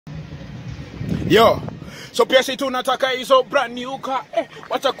Yo, so pia si tunataka hizo brand new car.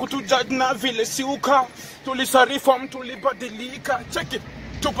 Wacha kutujudge na vile si uka. Tulisariform, tulibadilika. Check it.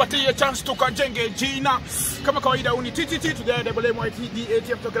 Tupatie chance tukajenge jina. Kama kawaida uni TTT to the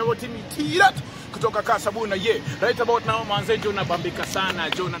WMYTD80 talking about Timmy Tirat kutoka Kasabuna. Yeah, right about now manze Jona bambika sana.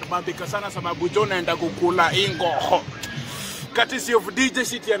 Jona bambika sana sababu Jona enda kukula ingo. Katisi of DJ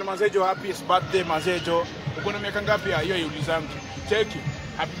Shiti and Mazejo, happiest birthday Mazejo. Uko na miaka ngapi hiyo iulizangu? Check it.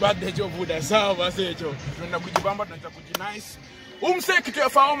 Happy birthday Joe Buda. Sawa Mazejo. Tunaenda kujibamba, tunaenda kujinice. Umse kitu ya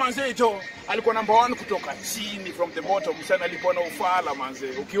fao Mazejo. Alikuwa number 1 kutoka chini from the bottom. Msana alikuwa na ufala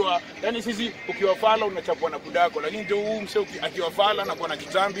manze. Ukiwa yani sisi ukiwa fala unachapwa na budako. Lakini ndio umse akiwa fala na kuwa na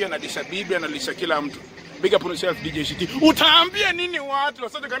kitambi analisha bibi analisha kila mtu. Big up on yourself DJ Shiti. Utaambia nini watu?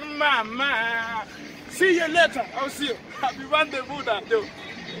 Wasije kana mama. See you later. I'll see you. Happy birthday Buda. Yo.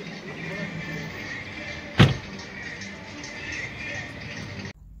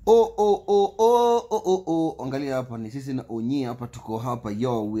 Oh. Angalia hapa ni sisi na Onyi hapa tuko hapa.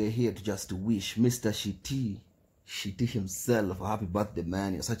 Yo, we're here to just wish Mr. Shiti himself a happy birthday,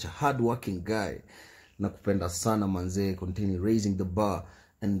 man. You're such a hard-working guy. Nakupenda sana manze. Continue raising the bar.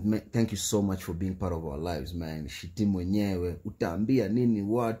 And thank you so much for being part of our lives, man. Shiti mwenyewe. Utaambia nini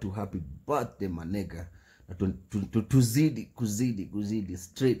watu happy birthday, manega. Kuzidi.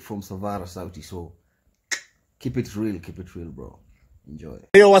 Straight from Savara, Sauti. So, keep it real, bro. Enjoy.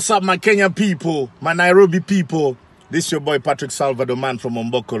 Yo, what's up, my Kenya people, my Nairobi people? This is your boy Patrick Salvador, man from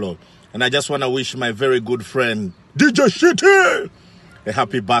Ombokolo. And I just want to wish my very good friend, DJ Shiti, a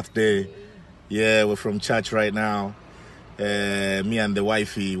happy birthday. Yeah, we're from church right now. Me and the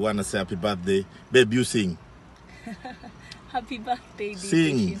wifey want to say happy birthday. Babe, you sing. Happy birthday,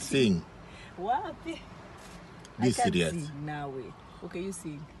 DJ Sing. What? Be serious. Sing now. Okay, you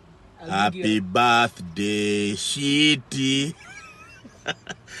sing. Happy birthday, Shiti.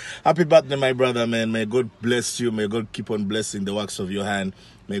 Happy birthday, my brother, man. May God bless you. May God keep on blessing the works of your hand.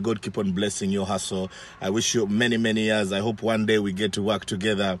 May God keep on blessing your hustle. I wish you many, many years. I hope one day we get to work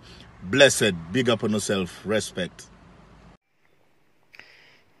together. Blessed. Big up on yourself. Respect.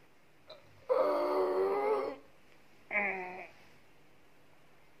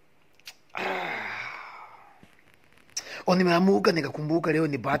 Nimeamuka nikakumbuka leo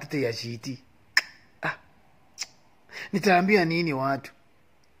ni birthday ya Shiti. Nitaambia nini watu?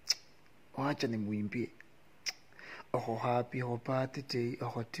 Wacha nimuimbie. Oh happy birthday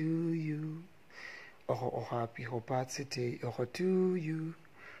to you. Oh happy birthday to you.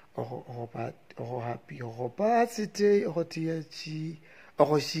 Oh happy birthday TG.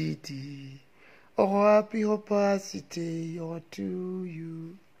 Oh Shiti. Oh happy birthday to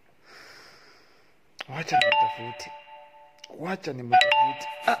you. Wacha nimtafute.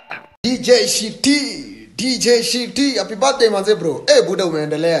 DJ Shiti, happy birthday manze bro. Buda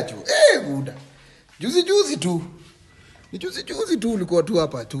umeendelea tu. Buda. Juzi tu. Ni juzi tu ulikuwa tu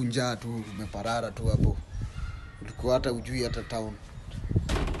hapa tu njaa tu umeparara tu hapo. Ulikuwa hata ujui hata town.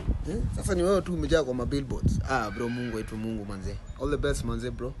 Sasa ni wewe tu umejaa kwa billboards. Bro, Mungu wetu Mungu manze. All the best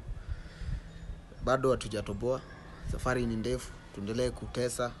manze bro. Bado hatujatoboa. Safari ni ndefu. Tuendelee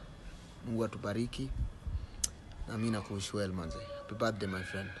kutesa. Mungu atubariki. Na mimi nakuwish well manze. Happy birthday my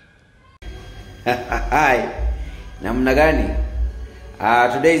friend. Hi. Namna gani?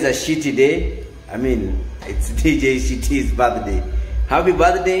 Today is a Shiti day. I mean, it's DJ Shiti's birthday. Happy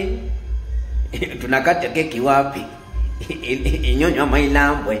birthday. Tunakata keki wapi? Inyonyo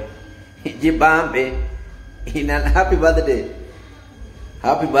mailambwe. Jibambe. Happy birthday.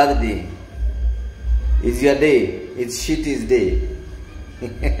 Happy birthday. It's your day. It's Shiti's day.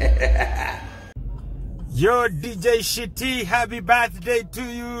 Yo, DJ Shiti, happy birthday to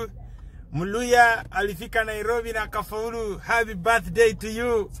you. Muluya alifika Nairobi na kafaulu. Happy birthday to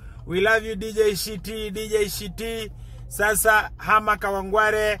you. We love you DJ Shiti. Sasa hama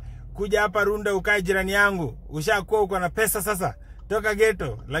Kawangware kuja hapa Runda ukae jirani yangu. Ushakuwa uko na pesa sasa. Toka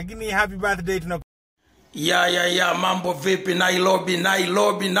ghetto. Lakini happy birthday tunaku. Ya mambo vipi Nairobi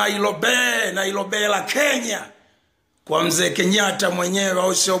la Kenya. Kwa mzee Kenyatta mwenyewe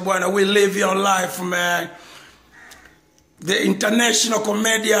au sio bwana? We live your life man. The international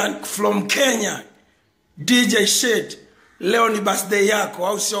comedian from Kenya, DJ Shiti. Leo ni birthday yako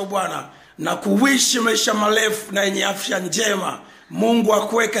au sio bwana? Na kuwishi maisha marefu na yenye afya njema. Mungu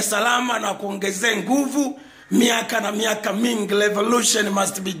akuweke salama na kuongezee nguvu miaka na miaka mingi. Revolution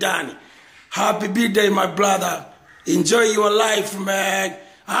must be done. Happy birthday my brother. Enjoy your life man.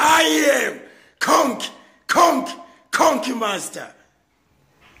 I am Conky Master.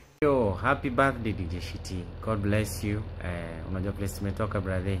 Yo, happy birthday DJ Shiti. God bless you. Unajua place tumetoka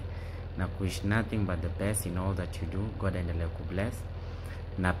brother. Na kuwish nothing but the best in all that you do. God endelee kubless.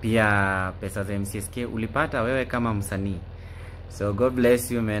 na pia pesa za MCSK ulipata wewe kama msanii. So God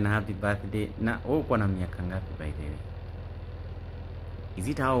bless you man, happy birthday. Na wewe uko na miaka ngapi by the way? Is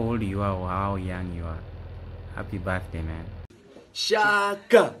it how old you are or how young you are? Happy birthday man.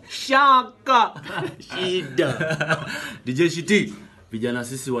 Shaka shida DJ Shiti, vijana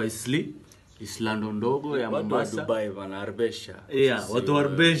sisi wa Islando ndogo ya Mombasa, Dubai wanarbesha. Yeah, watu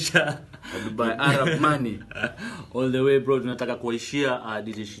warbesha Dubai Arab money all the way bro. Tunataka kuishia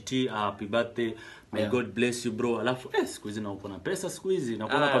DJ Shiti, happy birthday. May God bless you bro. Alafu siku hizi na uko na pesa, siku hizi na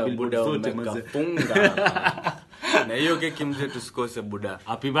kuna kwa billboard zote mzee. Na hiyo keki mzee tusikose buda.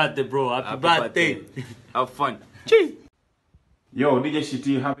 Happy birthday bro, happy birthday. Have fun. Chi. Yo, DJ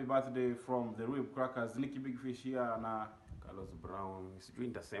Shiti, happy birthday from the Rib Crackers. Nicky Big Fish here na Carlos Brown. Sijui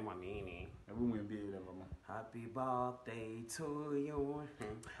nitasema nini. Hebu mwambie ile mama. Happy birthday to you.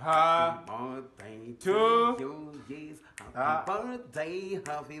 Happy birthday to you. Yes. Happy birthday.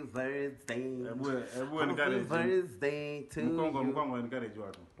 Hebu nikale. Happy birthday to you. Mkongo nikale jua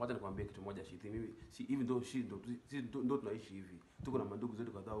tu. Wacha nikwambie kitu moja Shiti, mimi si even though ndo tunaishi hivi. Tuko na mandugu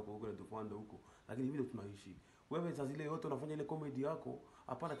zetu kadhaa huko na tufanda huko. Lakini hivi ndo tunaishi. Wewe saa zile yote unafanya ile comedy yako,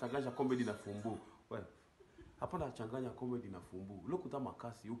 hapana changanya comedy na fumbu. Wewe hapana changanya comedy na fumbu. Lokuta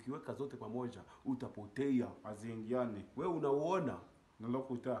makasi, ukiweka zote pamoja utapotea, aziingiane. Wewe unauona na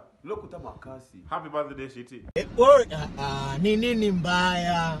lokuta makasi. Happy birthday Shiti. Ni nini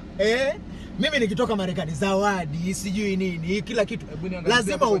mbaya? Mimi nikitoka Marekani zawadi, sijui nini, kila kitu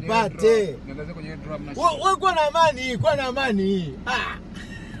lazima upate. Niangazie kwenye drum na wewe kwa na amani.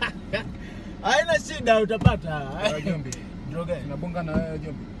 Haina shida utapata. Jombi. Droga. Unabonga na wewe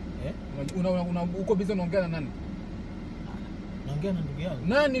Jombi. Uko busy unaongea na nani? Naongea na ndugu yangu.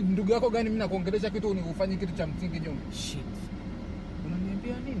 Nani ndugu yako gani? Mimi nakuongelesha kitu ufanye kitu cha msingi Jombi. Shit.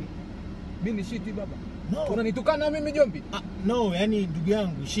 Unaniambia nini? Mimi ni Shiti baba. No. Unanitukana mimi Jombi? No, yani ndugu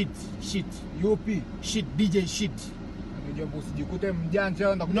yangu shit. Yupi? Shit, DJ Shit. Jombi usijikute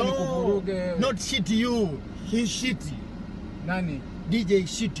mjanja ndakuja nikuvuruge. Not shit you. He Shiti. Nani? DJ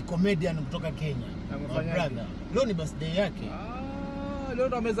Shiti, comedian kutoka Kenya. Amefanya brother. Leo ni birthday yake. Leo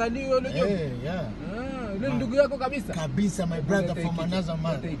ndo amezaliwa yule Jombi. Yeah. Yule ndugu yako kabisa. Kabisa, my brother from another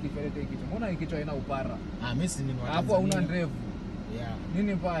man. Take it. Mbona kichwa ina upara? Mimi si ni wa. Hapo una ndevu. Yeah.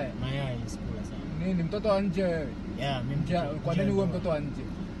 Nini mbaya? Mayai isikula sana. Nini mtoto wa nje? Yeah, mimi kwa nini wewe mtoto wa nje?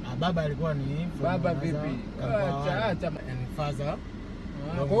 Baba alikuwa ni baba vipi? Acha and father.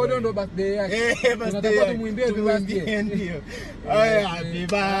 Kwa hiyo ndo birthday yake. Tunataka tumuimbie birthday. Ndio. Happy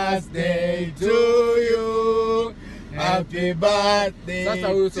birthday to you. Happy birthday. Sasa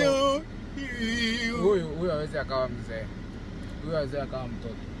huyo to you. Huyo hawezi akawa mzee. Huyo hawezi akawa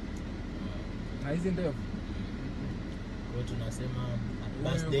mtoto. Na hizi ndio. Kwa tunasema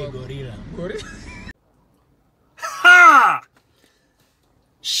birthday gorilla. Ha!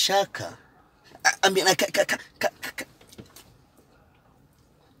 Shaka. I mean, I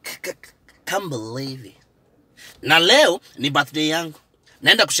can't believe it. Na leo ni birthday yangu.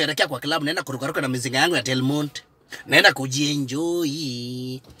 Naenda kusherehekea kwa club, naenda kurukaruka na mizinga yangu ya Del Monte. Naenda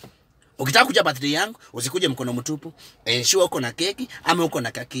kujienjoy. Ukitaka kuja birthday yangu, usikuje mkono mtupu. Ensure uko na keki ama uko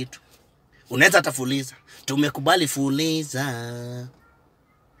na kakitu. Unaweza hata fuliza. Tumekubali fuliza.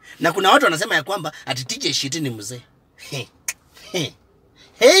 Na kuna watu wanasema ya kwamba ati DJ Shiti ni mzee.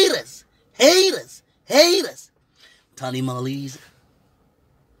 Haters. Tanimaliza.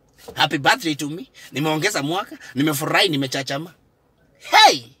 Happy birthday to me. Nimeongeza mwaka, nimefurahi, nimechachama.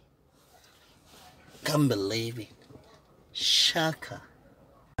 Hey! Can't believe it. Shaka.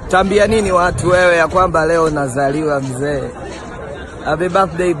 Tambia nini watu wewe ya kwamba leo nazaliwa mzee? Happy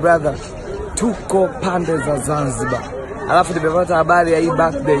birthday brother. Tuko pande za Zanzibar. Alafu nimepata habari ya hii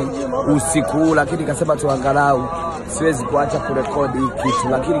birthday usiku huu, lakini kasema tuangalau siwezi kuacha kurekodi hii kitu,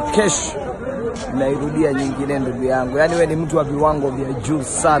 lakini kesho nairudia nyingine ndugu yangu. Yaani wewe ni mtu wa viwango vya juu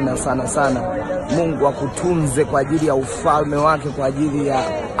sana. Mungu akutunze kwa ajili ya ufalme wake, kwa ajili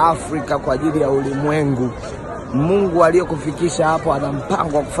ya Afrika, kwa ajili ya ulimwengu. Mungu aliyokufikisha hapo ana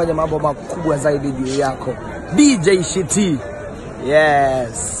mpango wa kufanya mambo makubwa zaidi juu yako. DJ Shiti.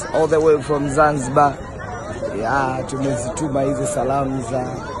 Yes, all the way from Zanzibar. Tumezituma hizo salamu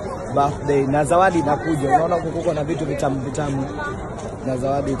za birthday na zawadi inakuja. Unaona kuko na vitu vitamu na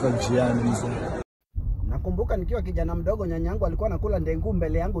zawadi iko njiani mzee. Nakumbuka nikiwa kijana mdogo nyanyangu alikuwa anakula ndengu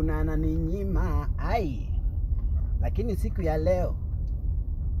mbele yangu na ananinyima. Lakini siku ya leo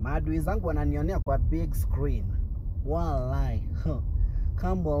maadui zangu wananionea kwa big screen. Wallahi.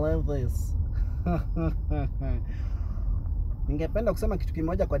 Can't believe this. Ningependa kusema kitu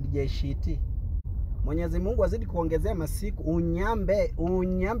kimoja kwa DJ Shiti. Mwenyezi Mungu azidi kuongezea masiku.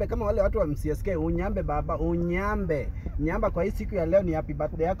 Unyambe kama wale watu wa MCSK. Unyambe baba, unyambe. Nyamba kwa hii siku ya leo ni happy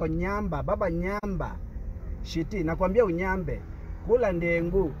birthday yako. Nyamba, baba nyamba. Shiti, nakwambia unyambe. Kula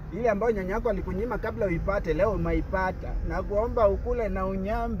ndengu. Ile ambayo nyanya yako alikunyima kabla uipate, leo umeipata. Na kuomba ukule na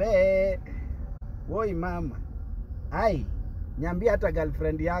unyambe. Woi mama. Ai, nyambia hata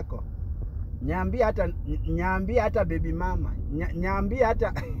girlfriend yako. Nyambia hata baby mama. Nyambia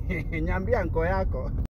hata nyambia anko yako.